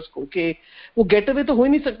फैमिली मेंबर्स को कि वो गेट अवे तो हो ही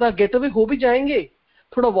नहीं सकता, गेट अवे हो भी जाएंगे,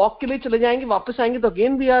 थोड़ा वॉक के लिए चले जाएंगे, वापस आएंगे तो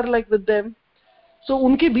again we are like with them. सो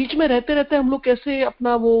उनके बीच में रहते रहते हम लोग कैसे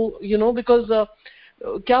अपना वो बिकॉज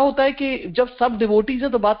क्या होता है कि जब सब डिवोटीज है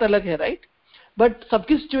तो बात अलग है, राइट, बट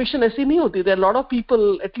सबकी सिचुएशन ऐसी नहीं होती। There are lot of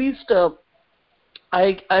people, at least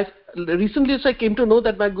I recently I came to know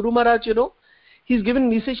that my Guru Maharaj, he's given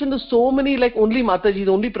initiation to so many, like only Mataji,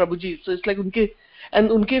 only Prabhuji, so it's like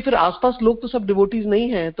उनके फिर आसपास लोग तो सब devotees नहीं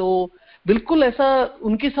हैं, तो बिल्कुल ऐसा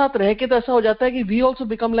उनके साथ रह के तो ऐसा हो जाता है कि we also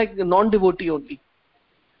become like non devotee only.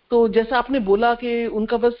 तो जैसा आपने बोला कि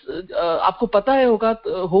उनका बस आपको पता है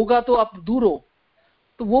होगा तो आप दूर हो,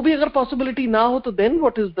 तो वो भी अगर पॉसिबिलिटी ना हो तो then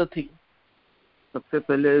what is the thing? सबसे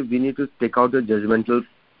पहले we need to take out the judgmental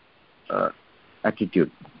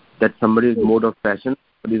attitude that somebody is mode of passion,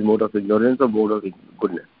 somebody is mode of ignorance or mode of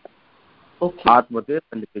goodness. Okay. Atmate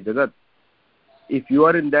Pandite Jagat. If you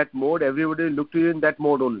are in that mode, everybody will look to you in that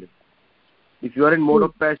mode only. If you are in mode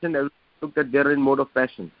of passion, everybody look that they are in mode of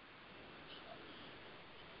passion.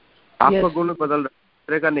 आपका गुण बदल रहा है,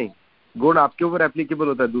 दूसरे का नहीं। गुण आपके ऊपर एप्लीकेबल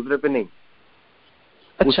होता है, दूसरे पे नहीं।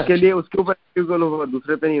 उसके लिए उसके ऊपर एप्लीकेबल होगा,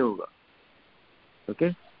 दूसरे पे नहीं होगा।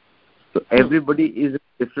 Okay, so everybody is in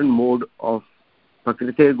different mode of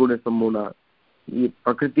प्रकृति गुण सम्मोना, ये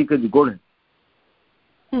प्रकृति के गुण है।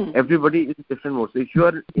 Everybody is in different modes. So if you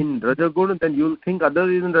are in rajagun, then you will think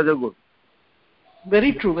others is in rajagun.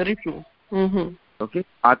 Very true, very true. Okay,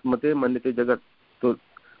 आत्मते मन्यते जगत। तो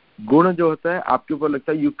गुण जो होता है आपके ऊपर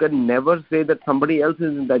लगता है, you can never say that somebody else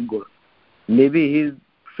is in that gun. Maybe he is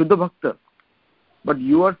शुद्ध भक्त, but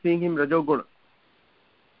you are seeing him rajagun.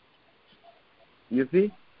 You see?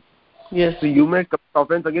 Yes. So you may commit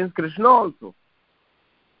offense against Krishna also.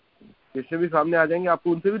 Krishna भी सामने आ जाएंगे,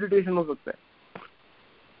 आपको उनसे भी irritation हो सकता है।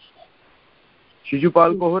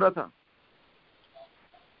 शिशुपाल को हो रहा था।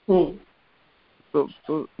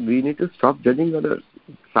 तो we need to stop judging others.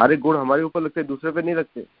 सारे गुण हमारे ऊपर लगते हैं, दूसरे पे नहीं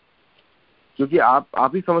लगते, क्योंकि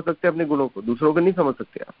आप ही समझ सकते हैं अपने गुणों को, दूसरों को नहीं समझ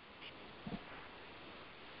सकते।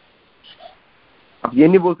 आप ये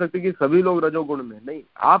नहीं बोल सकते कि सभी लोग रजोगुण में, नहीं,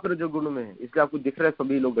 आप रजोगुण में हैं, इसलिए आपको दिख रहा है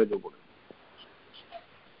सभी लोग रजोगुण में,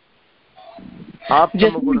 आप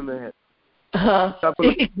तमोगुण में है।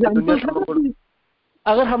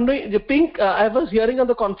 अगर हमने pink, I was hearing on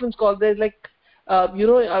the conference call, there like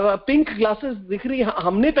pink glasses दिख रही है,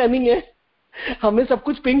 हमने पहनी है, हमें सब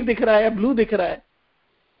कुछ पिंक दिख रहा है, ब्लू दिख रहा है,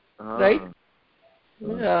 राइट?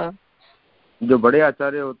 जो बड़े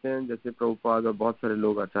आचार्य होते हैं जैसे प्रभुपाद और बहुत सारे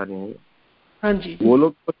लोग आचार्य हैं, हाँ जी, वो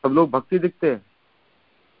लोग सब लोग भक्ति दिखते हैं।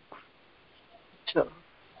 अच्छा,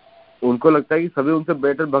 उनको लगता है कि सभी उनसे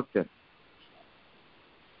बेटर भक्त है।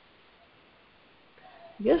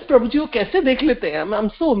 यस प्रभु जी, वो कैसे देख लेते हैं? I am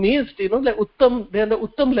so amazed, like उत्तम, दे आर द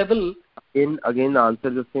उत्तम level. Again answer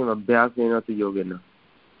the same, अभ्यास लेना तो योगेन।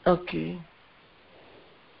 ओके,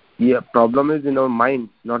 ये problem is in our mind,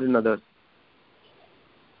 not in others.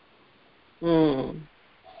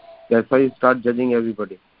 That's why you start judging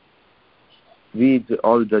everybody. We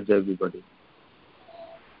all judge everybody.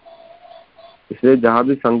 इसलिए जहाँ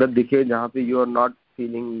भी संगत दिखे, जहाँ पे you are not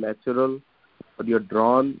feeling natural or you are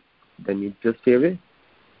drawn, then you just stay away,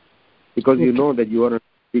 because you know that you are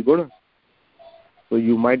a guna, so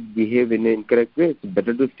you might behave in an incorrect way. It's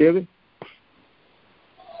better to stay away.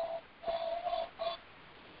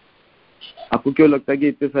 आपको क्यों लगता है कि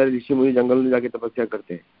इतने सारे ऋषि मुनि जंगल में जाके तपस्या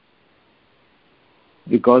करते हैं?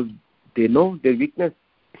 Because they know their weakness.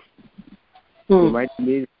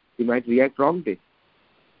 They might react wrongly.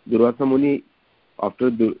 Durvasa Muni, after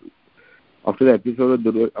the episode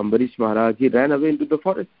of Ambarish Maharaj, he ran away into the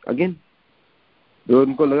forest again. तो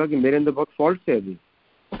उनको लगा कि मेरे अंदर बहुत फॉल्ट है अभी।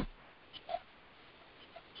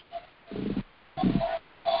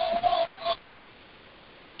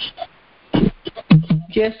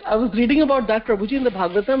 Yes, I was reading about that, Prabhuji, in the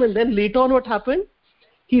Bhagavatam, and then later on what happened?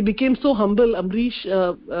 He became so humble, Amrish,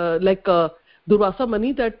 like Durvasa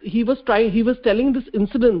Muni, that he was telling this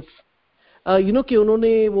incidents, कि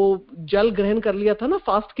उन्होंने वो जल ग्रहण कर लिया था ना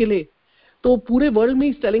फास्ट के लिए, तो पूरे वर्ल्ड में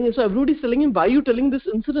he's telling him, so everybody is telling him, why are you telling this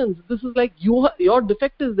incident? This is like your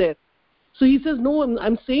defect is there. So he says, no,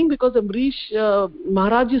 I'm saying because Amrish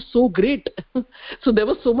Maharaj is so great. So there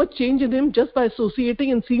was so much change in him just by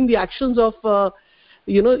associating and seeing the actions of,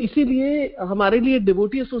 इसीलिए हमारे लिए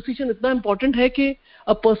devotee association इतना important है कि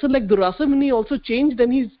a person like Durvasa Muni also changed,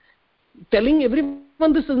 and he's telling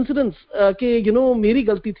everyone this incidents कि मेरी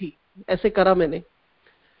गलती थी, ऐसे करा मैंने.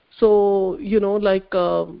 So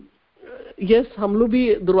yes, हम लोग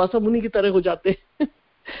भी दुर्वासा मुनि की तरह हो जाते हैं.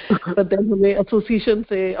 But then हमें एसोसिएशन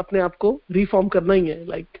से अपने आप को रिफॉर्म करना ही है.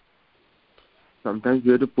 Like sometimes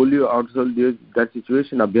you have to pull you out of that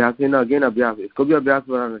situation. अभ्यास है ना, again अभ्यास, इसको भी अभ्यास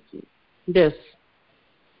बनाना चाहिए. Yes.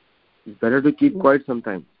 It's better to keep quiet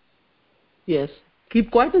sometimes. Yes.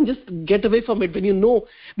 Keep quiet and just get away from it when you know,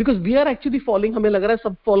 because we are actually falling. हमें लग रहा है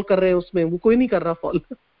सब fall कर रहे हैं उसमें, वो कोई नहीं कर रहा fall.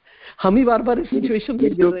 हम ही बार-बार इस सिचुएशन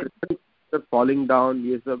में गिर रहे हैं. सब falling down,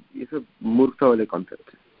 ये सब मूर्खता वाले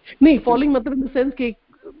कॉन्सेप्ट है. नहीं, falling मतलब in the sense कि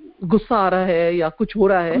गुस्सा आ रहा है या कुछ हो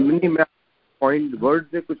रहा है. नहीं, मैं पॉइंट वर्ड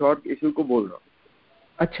से कुछ और इशू को बोल रहा हूँ.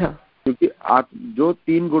 अच्छा. क्योंकि आप जो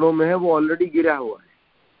 3 गुणों में है वो ऑलरेडी गिरा हुआ है.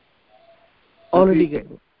 ऑलरेडी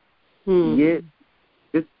गिरा. ये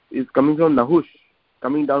this is coming from Nahush,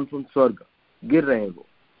 coming down from Swarg. गिर रहे हैं वो.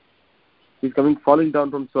 Is coming falling down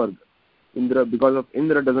from Swarg. Indra, because of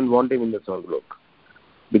Indra doesn't want him in the Swargalok.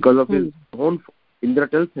 Because of his own, Indra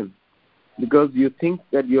tells him, because you think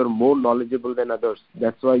that you are more knowledgeable than others,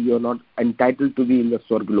 that's why you are not entitled to be in the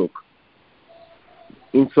Swargalok.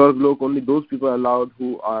 In Swargalok, only those people are allowed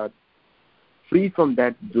who are free from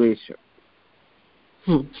that dvesha.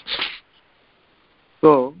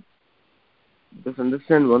 So, just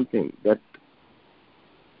understand one thing, that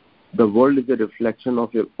the world is a reflection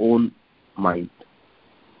of your own mind.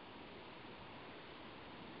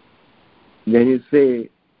 When you say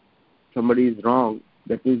somebody is wrong,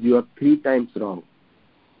 that means you are 3 times wrong.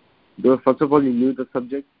 Because first of all, you knew the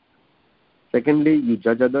subject. Secondly, you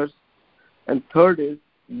judge others. And third is,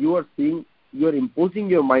 you are imposing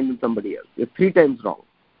your mind on somebody else. You're 3 times wrong.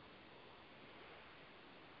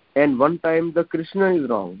 And 1 time the Krishna is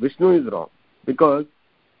wrong, Vishnu is wrong. Because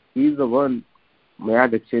he is the one, Maya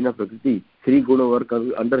Dakshena Prakriti, 3 guna work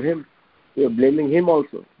under him. You are blaming him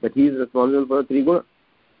also, that he is responsible for 3 guna.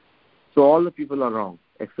 So all the people are wrong,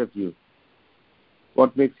 except you.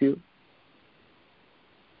 What makes you?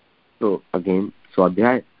 So again,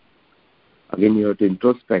 Swadhyaya. Again, you have to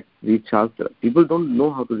introspect, read Shastra. People don't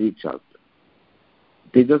know how to read Shastra.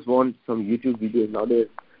 They just want some YouTube videos. Nowadays,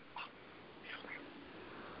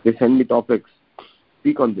 they send me topics.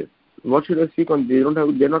 Speak on this. What should I speak on?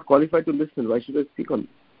 They're not qualified to listen. Why should I speak on this?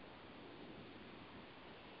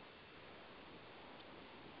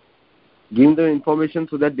 Giving them information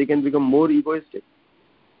so that they can become more egoistic.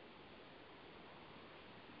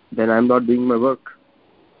 Then I'm not doing my work.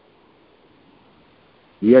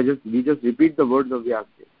 We just repeat the words of Vyasa.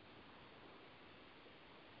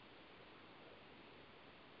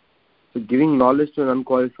 So giving knowledge to an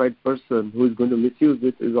unqualified person who is going to misuse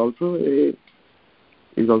it is also a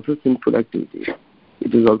sinful activity.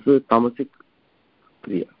 It is also a tamasic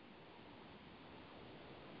kriya.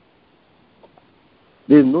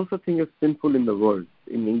 There is no such thing as sinful in the world.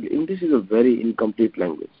 In English is a very incomplete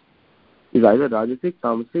language. It's either Rajasic,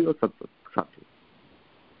 Tamasic or Sattvic.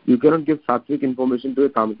 You cannot give Sattvic information to a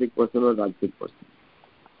Tamasic person or a Rajasic person.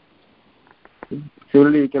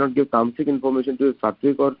 Similarly, you cannot give Tamasic information to a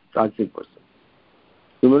Sattvic or Rajasic person.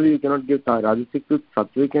 Similarly, you cannot give Rajasic to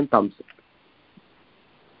Sattvic and Tamasic.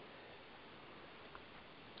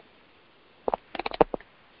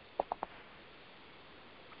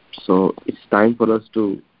 So it's time for us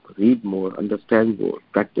to read more, understand more,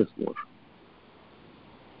 practice more.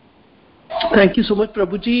 Thank you so much,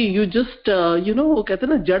 Prabhuji. You just, वो कहते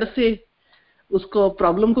हैं ना जड़ से उसको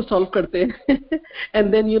problem को solve करते हैं.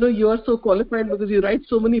 And then you are so qualified because you write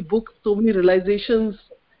so many books, so many realizations,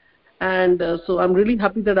 and so I'm really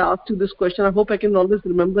happy that I asked you this question. I hope I can always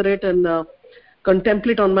remember it and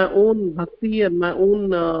contemplate on my own bhakti and my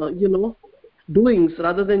own doings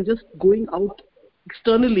rather than just going out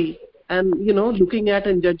externally and looking at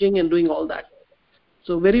and judging and doing all that.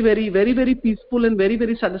 So very, very, very, very peaceful and very,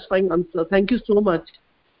 very satisfying answer. Thank you so much,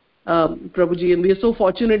 Prabhuji. And we are so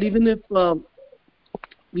fortunate, even if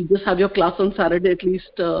we just have your class on Saturday, at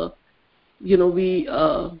least we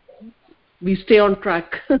stay on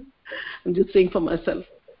track. I'm just saying for myself.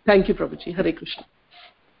 Thank you, Prabhuji. Hare Krishna.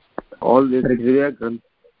 All this Hridaya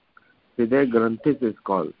Granthis is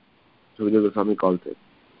called. Sukadeva Goswami calls it.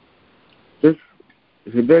 This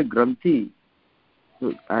Hridaya Granthi,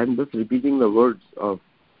 so I am just repeating the words of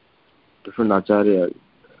different acharyas.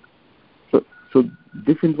 So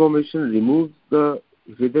this information removes the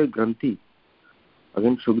Hridaya Granthi.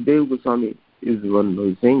 Again, Sukadeva Goswami is one who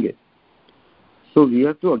is saying it. So we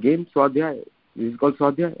have to again Swadhyaya. This is called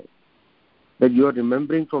Swadhyaya. That you are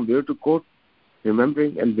remembering from where to quote,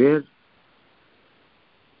 remembering and where,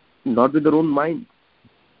 not with your own mind.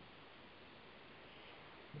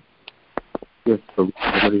 Yes, so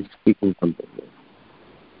somebody is speaking something.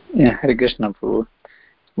 Yeah, Hare Krishna, Prabhu.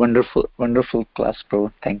 Wonderful, wonderful class,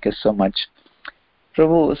 Prabhu. Thank you so much.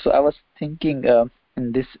 Prabhu, so I was thinking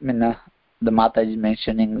in this, the Mata is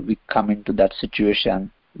mentioning we come into that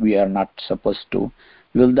situation we are not supposed to.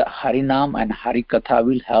 Will the Harinam and Harikatha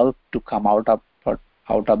will help to come out of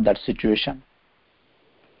that situation?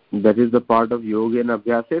 That is the part of yoga and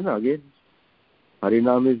abhyasena again.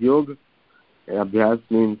 Harinam is yoga, abhyas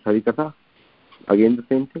means Harikatha. Again the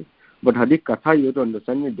same thing. But Harikatha you have to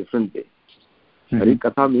understand in a different way.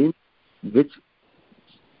 Harikatha means which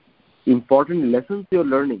important lessons you are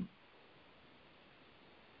learning.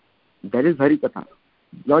 That is Harikatha.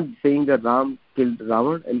 Not saying that Ram killed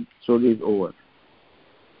Ravan and story is over.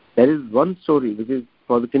 There is one story which is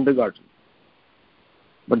for the kindergarten.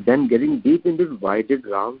 But then getting deep into it, why did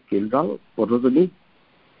Ram kill Ravan? What was the need?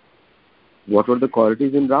 What were the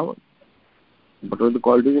qualities in Ravan? What were the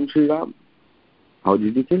qualities in Sri Ram? How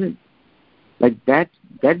did he kill him? Like that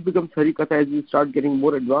becomes Harikatha as you start getting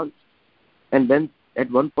more advanced. And then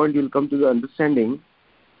at one point you will come to the understanding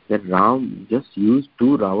that Ram just used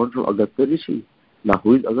 2 Ravan from Agastya Rishi. Now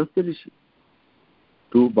who is Agastya Rishi?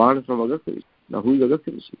 2 Baans from Agastya Rishi. Now who is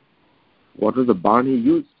Agastya Rishi? What was the Baan he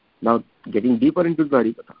used? Now getting deeper into the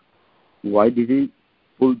Harikatha. Why did he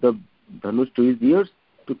pull the Dhanush to his ears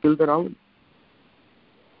to kill the Ravan?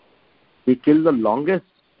 He killed the longest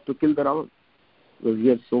to kill the Ravan. Because he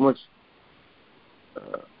had so much,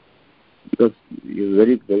 because he was a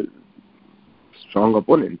very strong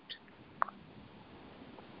opponent.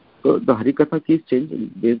 So the Harikatha keeps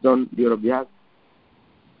changing based on your abhyas.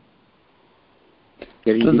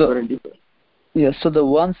 Getting deeper and deeper. Yeah, so the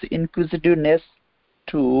one's inquisitiveness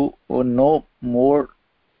to know more,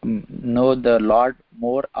 know the Lord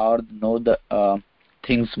more, or know the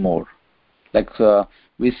things more. Like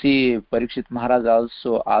we see Parikshit Maharaj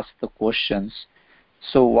also asked the questions.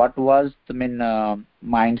 So what was the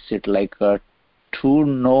mindset, like to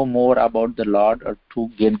know more about the Lord or to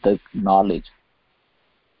gain the knowledge?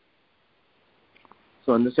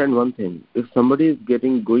 So understand one thing: if somebody is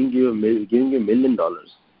giving you $1 million,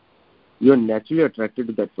 you are naturally attracted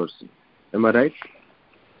to that person. Am I right?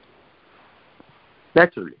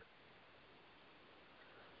 Naturally.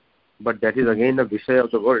 But that is again the Vishaya of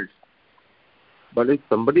the world. But if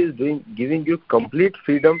somebody is giving you complete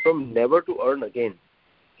freedom from never to earn again,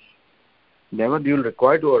 never you will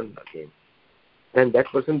require to earn again, then that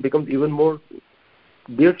person becomes even more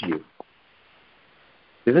dear to you.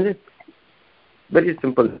 Isn't it? Very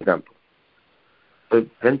simple example. So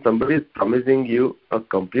when somebody is promising you a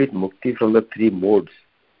complete mukti from the 3 modes,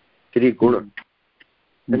 3 guna,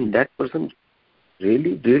 then that person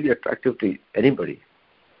really, really attractive to anybody.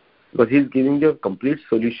 Because he is giving you a complete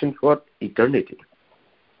solution for eternity.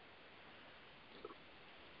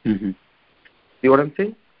 See what I'm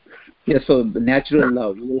saying? Yes, so the natural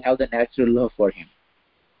love. You will have the natural love for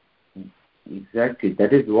him. Exactly.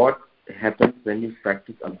 That is what happens when you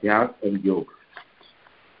practice abhyas and yoga.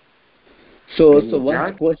 So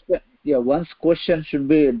one's question should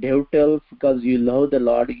be devotal because you love the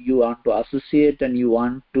Lord, you want to associate and you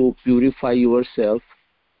want to purify yourself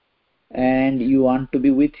and you want to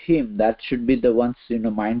be with him. That should be the one's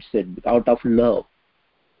mindset, out of love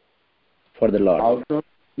for the Lord. Out of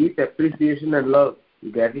deep appreciation and love,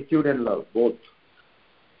 gratitude and love, both.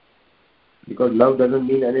 Because love doesn't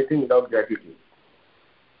mean anything without gratitude.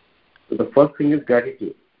 So the first thing is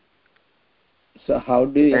gratitude. So how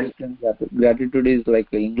do you explain that? Gratitude is like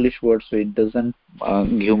an English word, so it doesn't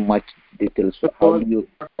give much details. So how do you...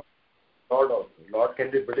 Lord also. Lord can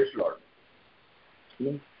be British Lord.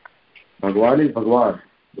 Bhagwan is Bhagwan.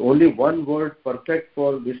 Only one word perfect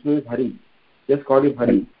for Vishnu is Hari. Just call him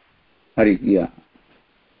Hari. Hari, yeah.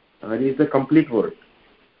 Hari is the complete word.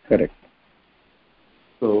 Correct.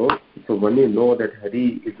 So when you know that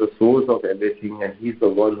Hari is the source of everything and he is the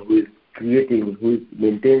one who is creating, who is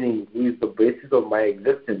maintaining, who is the basis of my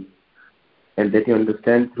existence, and that you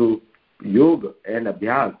understand through yoga and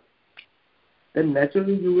abhyas, then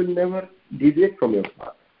naturally you will never deviate from your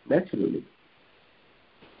path. Naturally.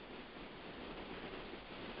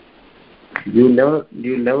 You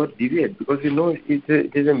will never deviate because you know it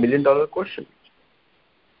is a $1 million question.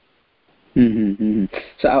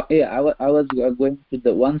 So I was going to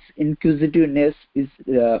the one's inquisitiveness is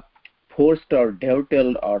forced or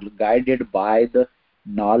devoted or guided by the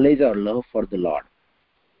knowledge or love for the Lord.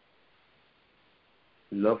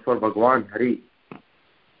 Love for Bhagwan, Hari.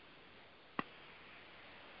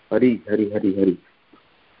 Hari, Hari, Hari, Hari.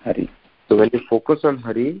 Hari. So when you focus on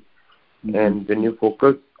Hari, and when you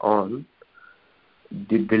focus on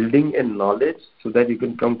the building and knowledge so that you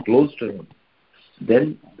can come close to him,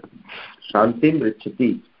 then Shantim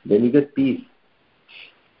Richati, then you get peace.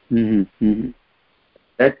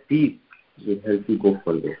 That peace will help you go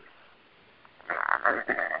further.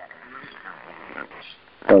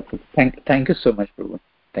 Perfect. Thank you so much, Prabhu.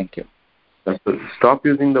 Thank you. Stop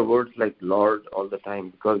using the words like Lord all the time,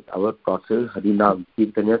 because our process Harinam,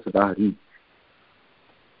 Kirtanya Sada Hari.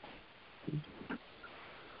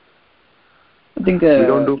 I think We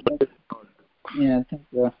don't do yeah, I think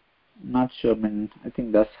not sure. I mean, I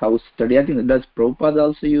think that's how study. I think does Prabhupada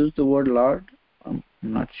also use the word Lord? I'm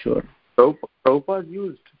not sure. Prabhupada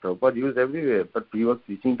used everywhere, but he was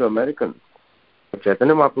teaching to Americans.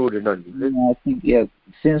 Chaitanya Mahaprabhu did not use it. I think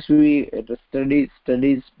since we studies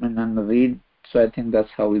and read, so I think that's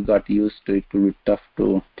how we got used to it. It will be tough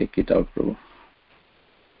to take it out, Prabhu.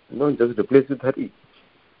 No, just replace with Hari.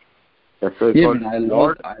 That's why Yeah, called I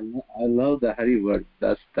Lord. love the Hari word.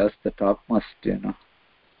 That's the topmost, Yeah,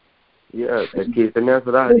 that Chaitanya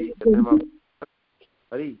Sada Hari. Chaitanya Mahaprabhu.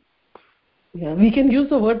 Hari. Yeah, we can use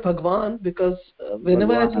the word Bhagwan because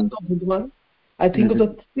whenever I think of Bhagwan, I think of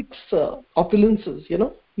the 6 opulences,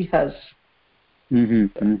 he has.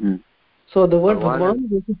 So the word Bhagwan,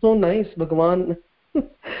 this is so nice, Bhagwan.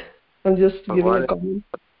 I'm just giving a comment.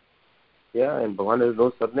 Yeah, and Bhagwan has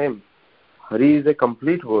no surname. Hari is a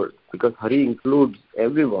complete word because Hari includes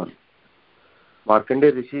everyone.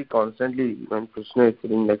 Markandeya Rishi constantly, when Krishna is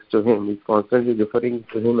sitting next to him, he's constantly referring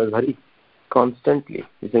to him as Hari. Constantly.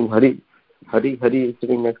 He's saying Hari. Hari is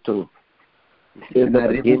sitting next to him. He says that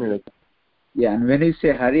again and again. Yeah, and when you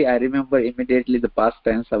say Hari, I remember immediately the past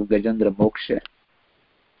tense of Gajendra Moksha.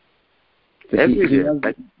 So everywhere.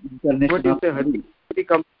 What you say Hari, Hari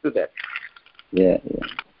comes to that. Yeah.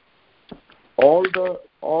 All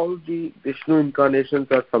the Vishnu incarnations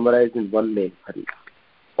are summarized in one name, Hari.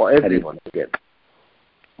 For everyone again.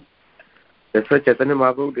 That's why Chaitanya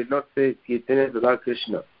Mahaprabhu did not say Kirtanya Sada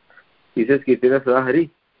Krishna. He says Kirtanya Sada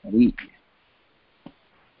Hari. Hari.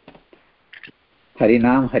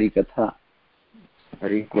 Harinam Harikatha.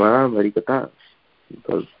 Harinam Harikatha.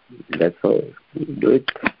 Because that's how you do it.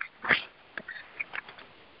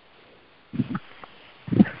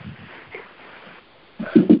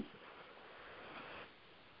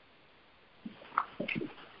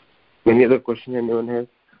 Any other question anyone has?